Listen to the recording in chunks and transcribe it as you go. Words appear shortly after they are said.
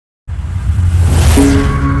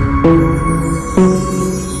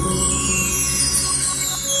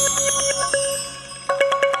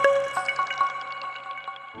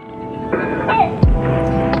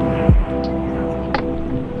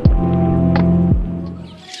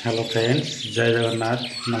Hello friends, जय जगन्नाथ।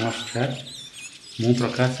 नमस्कार। मु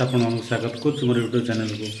प्रकाश आपण स्वागत कर मोर यूट्यूब चैनल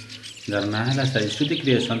को जार ना है साईश्रुति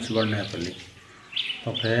क्रिएशन्स गणेपल्ली।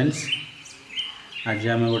 तो फ्रेंड्स, आज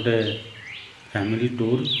आम गोटे family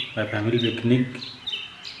tour family picnic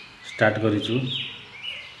start करूँ।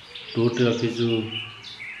 टूर रखीचु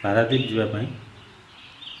पारादीप जावाई।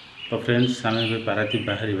 तो फ्रेंड्स, आम पारादीप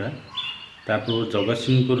बाहर तापर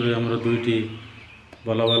जगतसिंहपुर आमर दुईटी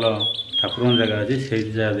भल भल ठाकुर जगह अच्छी से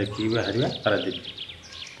जगह देखिए बाहर पारादीप।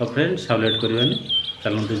 तो फ्रेंड्स, आउ लेट करवानी,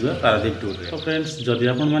 चलते जा पारादीप टूर। तो फ्रेंड्स, जदि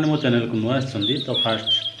आपण मैंने मो चैनल को नुआ आछंती तो फास्ट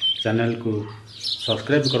चैनल को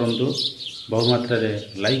सब्सक्राइब करूँ, बहु मात्रा रे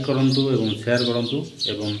लाइक करूँ और शेयर करूँ।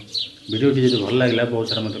 एवं वीडियोटी जो भल लगे बहुत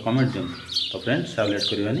सारा मत कमेंट दिखाँ। तो फ्रेंड्स, आउ लेट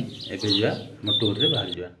करवानी, एबे जा मो टूर रे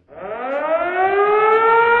बाहर जा।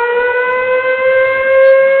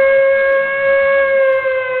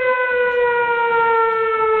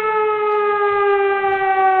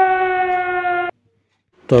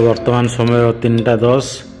 तो वर्तमान समय 3:10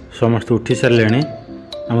 समस्त उठी सारे।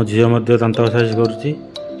 आम झील दात घसाघी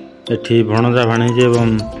करुँची। भणजा भाणीजी एवं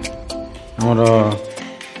आमर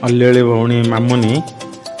अल्ली भौणी मामुनी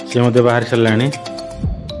सी बाहर सारे।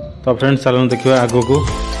 तो फ्रेंड्स, चलन देखा आग को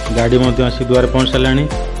गाड़ी आसी द्वार पहुँच सारे।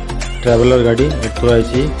 ट्रावेलर गाड़ी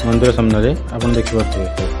थुआई मंदिर सामने आप देखिपे।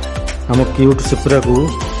 आम क्यूट सिपुरा को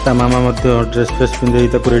ता मामा ड्रेस फ्रेस पिंधे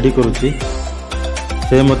रेडी करुँची।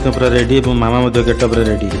 से पूरा रेडी और मामा गेटअप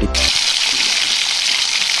रेडी।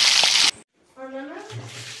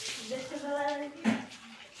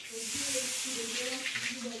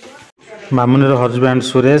 मामुनीर हजबैंड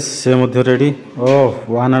सुरेश से ready. Oh,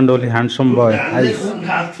 one and only handsome boy.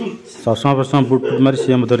 चषमा फषमा बुट टुट मारी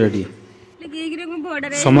सी रेडी।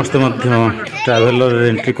 समस्ते ट्रावेलर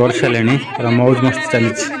एंट्री कर सारे। मौज मस्त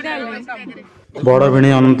चली। बड़ भिणी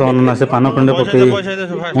अनंत अनना से पान खंडे पकई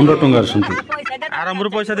मुंड टंगार आरंभ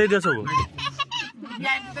पैसा दे दिया सब।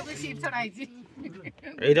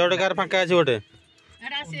 एटा गोटे कार फांका अच्छे, गोटे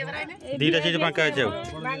दीटा सीट फांका अच्छे।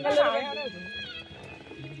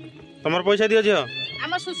 तुम पैसा दियो झील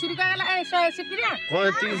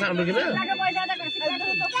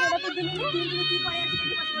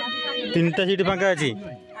तीनटा सीट फांका अच्छी।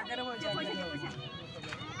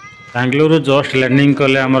 बेंगलुरु जस्ट लैंडिंग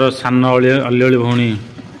कले आमर सान अल्ली भौणी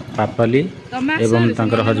पापाली एवं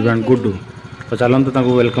तांकर हजबैंड गुड्डू। तो चलते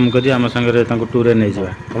वेलकम करी आम संगे टूर नहीं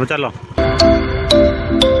जावा। तुम चलो।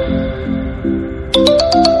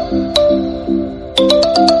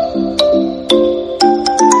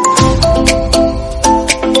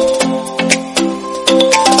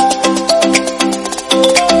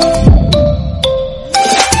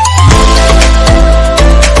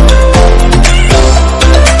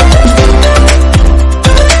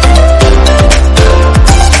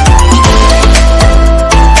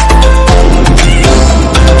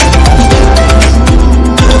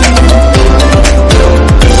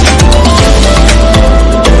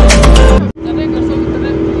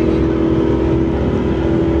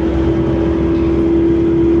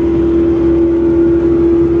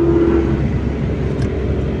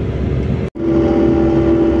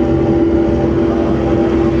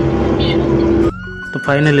 तो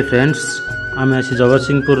फाइनली फ्रेंड्स, आम आसी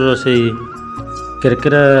जगतसिंहपुर से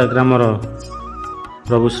केरकेरा ग्रामर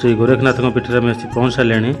प्रभु श्री गोरेखनाथ पीठ में पहुँच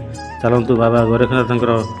सारे। चलतु बाबा गोरेखनाथ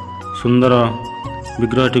सुंदर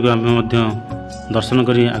विग्रहटी को आम दर्शन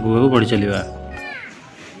कर आगू बढ़ी चलवा।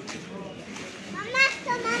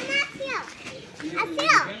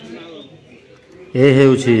 ये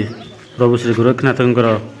हूँ प्रभु श्री गोरेखनाथ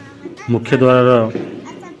मुख्य द्वार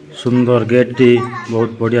सुंदर गेटटी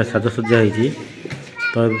बहुत बढ़िया साजसज्जा होती।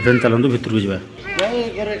 तो फ्रेंड, चलते भितर को जावा।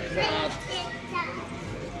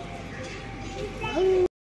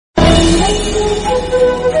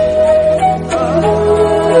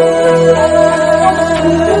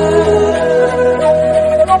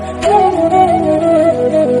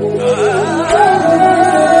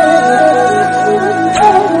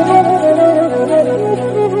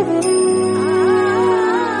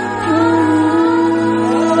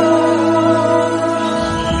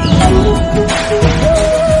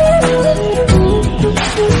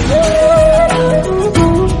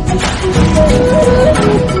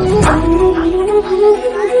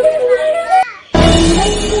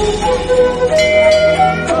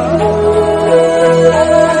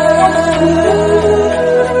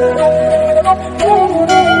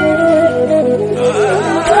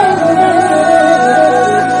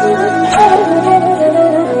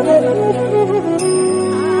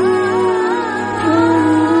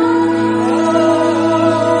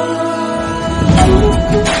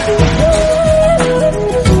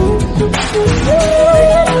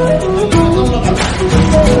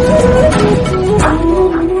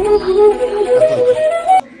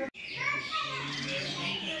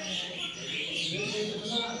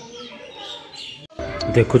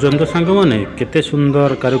 देखुं तो सांग मैंने केते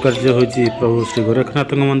सुंदर कारुकार्य होती प्रभु श्री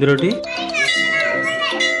गोरखनाथ मंदिरटी।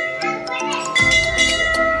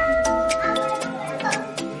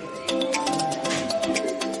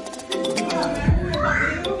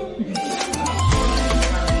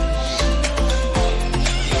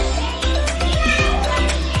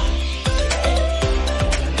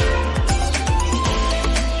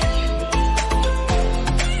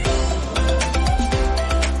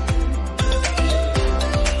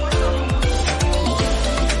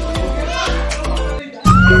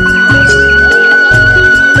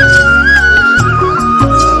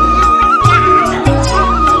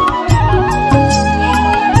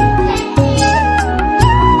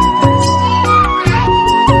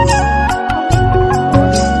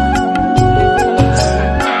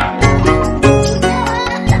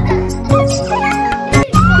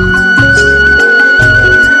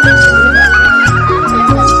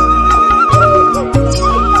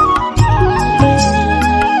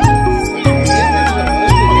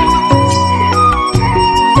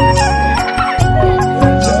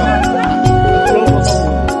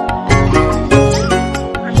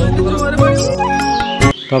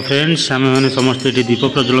 तो फ्रेंड्स आम मैंने समस्त ये दीप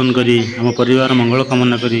प्रज्वलन करी आम परिवार मंगल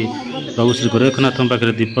कामना करी प्रभु श्री गोरखनाथ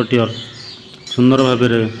पाखे दीपटी सुंदर भाव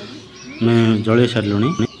में जल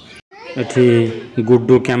सारूँ। ये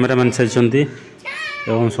गुड्डू कैमेरामैन सारी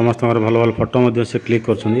एवं समस्त भल भल फोटो से क्लिक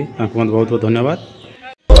कर बहुत बहुत धन्यवाद।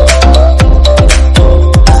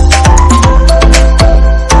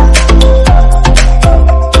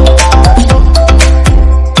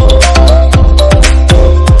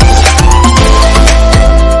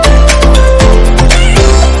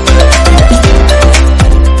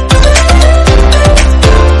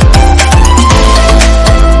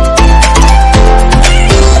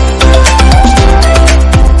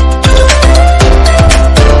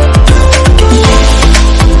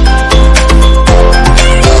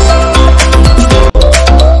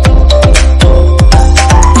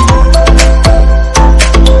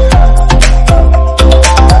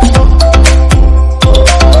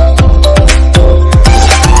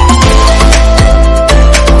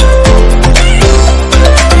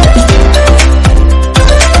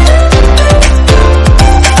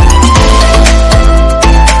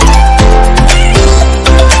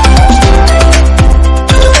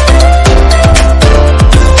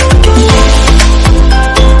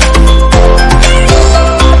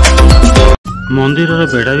 मंदिर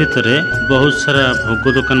बेढ़ा भितर बहुत सारा भोग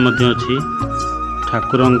दुकान अच्छी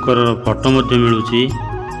ठाकुरंकर फोटो मिलूँ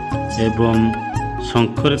एवं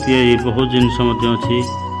शंखर तैयारी बहुत जिनस अच्छी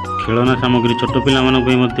खेलना सामग्री छोट पिला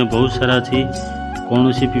बहुत सारा अच्छी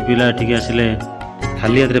कौन सी पिला एठिक आसिले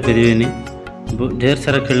खाली हाथ फेरबेनि ढेर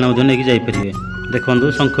सारा खेलना नहीं जापरेंगे।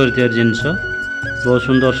 देखो शंखर तैयारी जिनस बहुत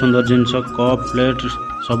सुंदर सुंदर जिनस कप प्लेट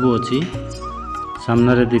सबू अच्छी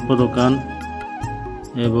सामने दीप दुकान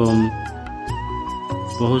एवं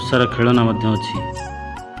बहुत सारा खेलना अच्छी।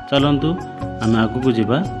 चलतु आम आगू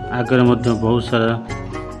जावा आगे बहुत सारा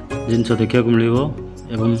जिनस देखा मिलो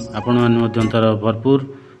एवं आपण मैंने तार भरपूर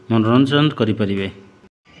मनोरंजन करें।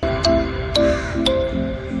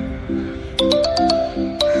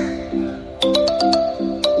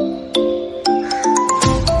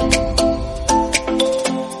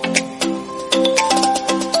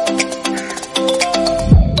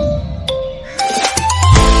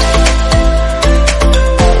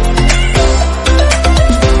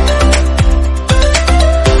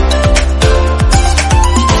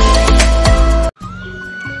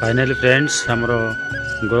 फाइनाली फ्रेंड्स आमर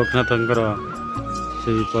गोरखनाथ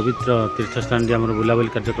से पवित्र तीर्थस्थान टी आम बुलाबुली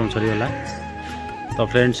कार्यक्रम सरीगला। तो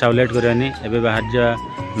फ्रेंड्स आउ लेट करानी एवं बाहर जा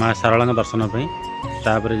माँ सारला दर्शन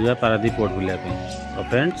तापर जा पारादीप पोर्ट बुलाया। तो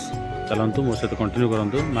फ्रेंड्स चलतु मो सहित कंटिन्यू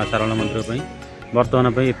करूँ माँ सारला मंदिर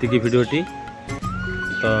बर्तमान एतिकी भिडटी।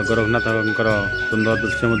 तो गोरखनाथ सुंदर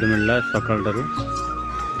दृश्य मिलला सकाल ठारू।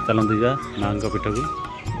 चलतु जा माँ पीठ को।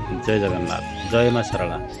 जय जगन्नाथ, जय माँ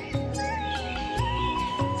सारला।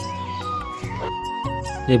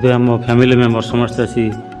 एवं आम फैमिली मेम्बर समस्ते आसी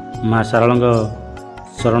माँ सारला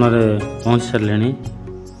शरण में पहुँच सारे।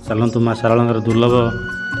 चलतु माँ सारला दुर्लभ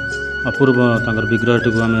अपूर्व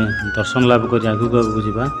विग्रहटी को आम दर्शन लाभ कर आगू आगू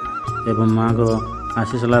जावा एवं माँ को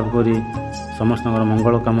आशीष लाभ कर समस्त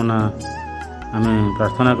मंगल कामना आम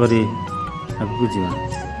प्रार्थना करी आगू जावा।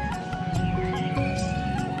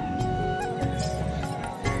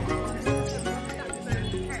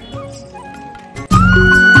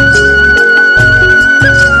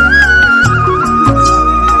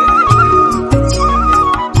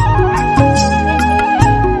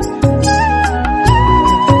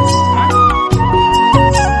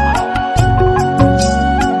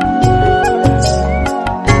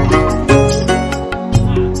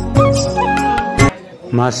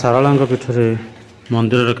 माँ सारला पीठ में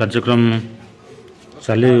मंदिर कार्यक्रम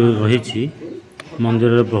चली रही।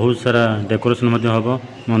 मंदिर बहुत सारा डेकोरेशन हम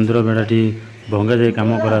मंदिर बेढ़ाटी भंगा जाए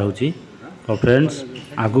कम कराऊँच। तो फ्रेंड्स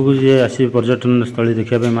आगू जी आसी पर्यटन स्थली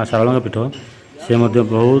देखा माँ सारला पीठ से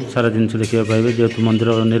बहुत सारा जिनस देखा पाए जेहेतु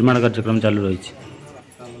मंदिर निर्माण कार्यक्रम चालू रही।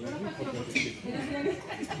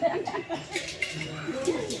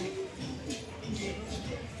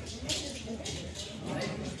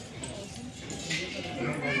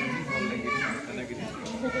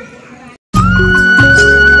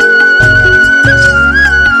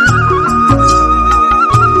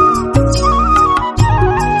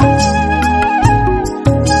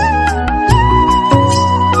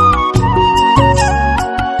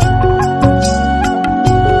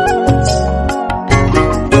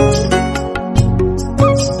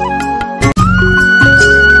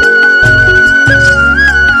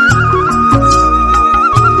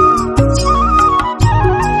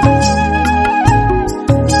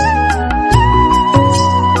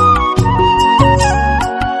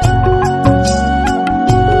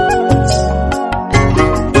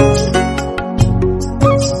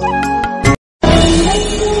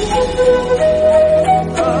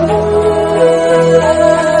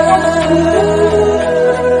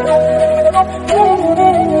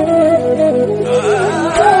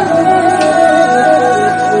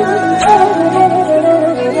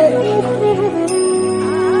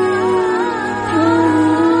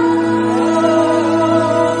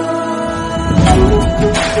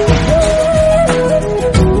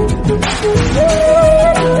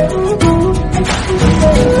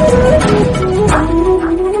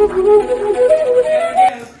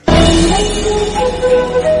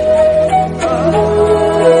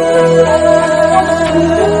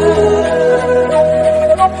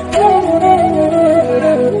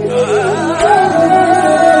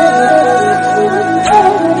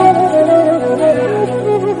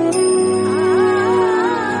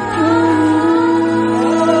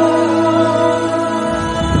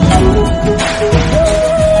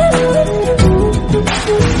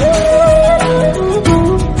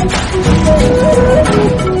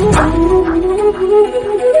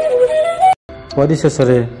 परिशेष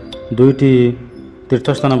दुईटी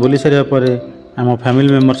तीर्थस्थान बुली सारा पर आम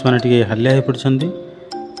फैमिली मेम्बर्स मैंने टी हालिया हो पड़ते।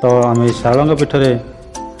 तो आम सारला पीठ में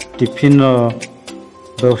टिफिन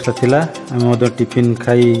व्यवस्था थिला आम टिफिन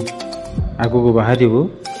खाई आगू को बाहर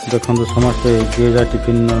देखो समस्ते जे जहाँ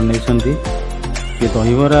टिफिन नहीं किए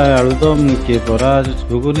दहीबरा आलुदम किए बरा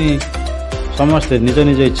घुगुनी समस्ते निज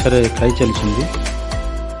निज इच्छा खाई चलती।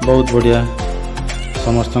 बहुत बढ़िया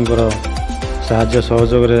समस्त साहाय्य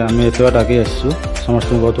सहयोग आम एत बाट आगे आसू।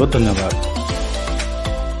 समस्त बहुत बहुत धन्यवाद।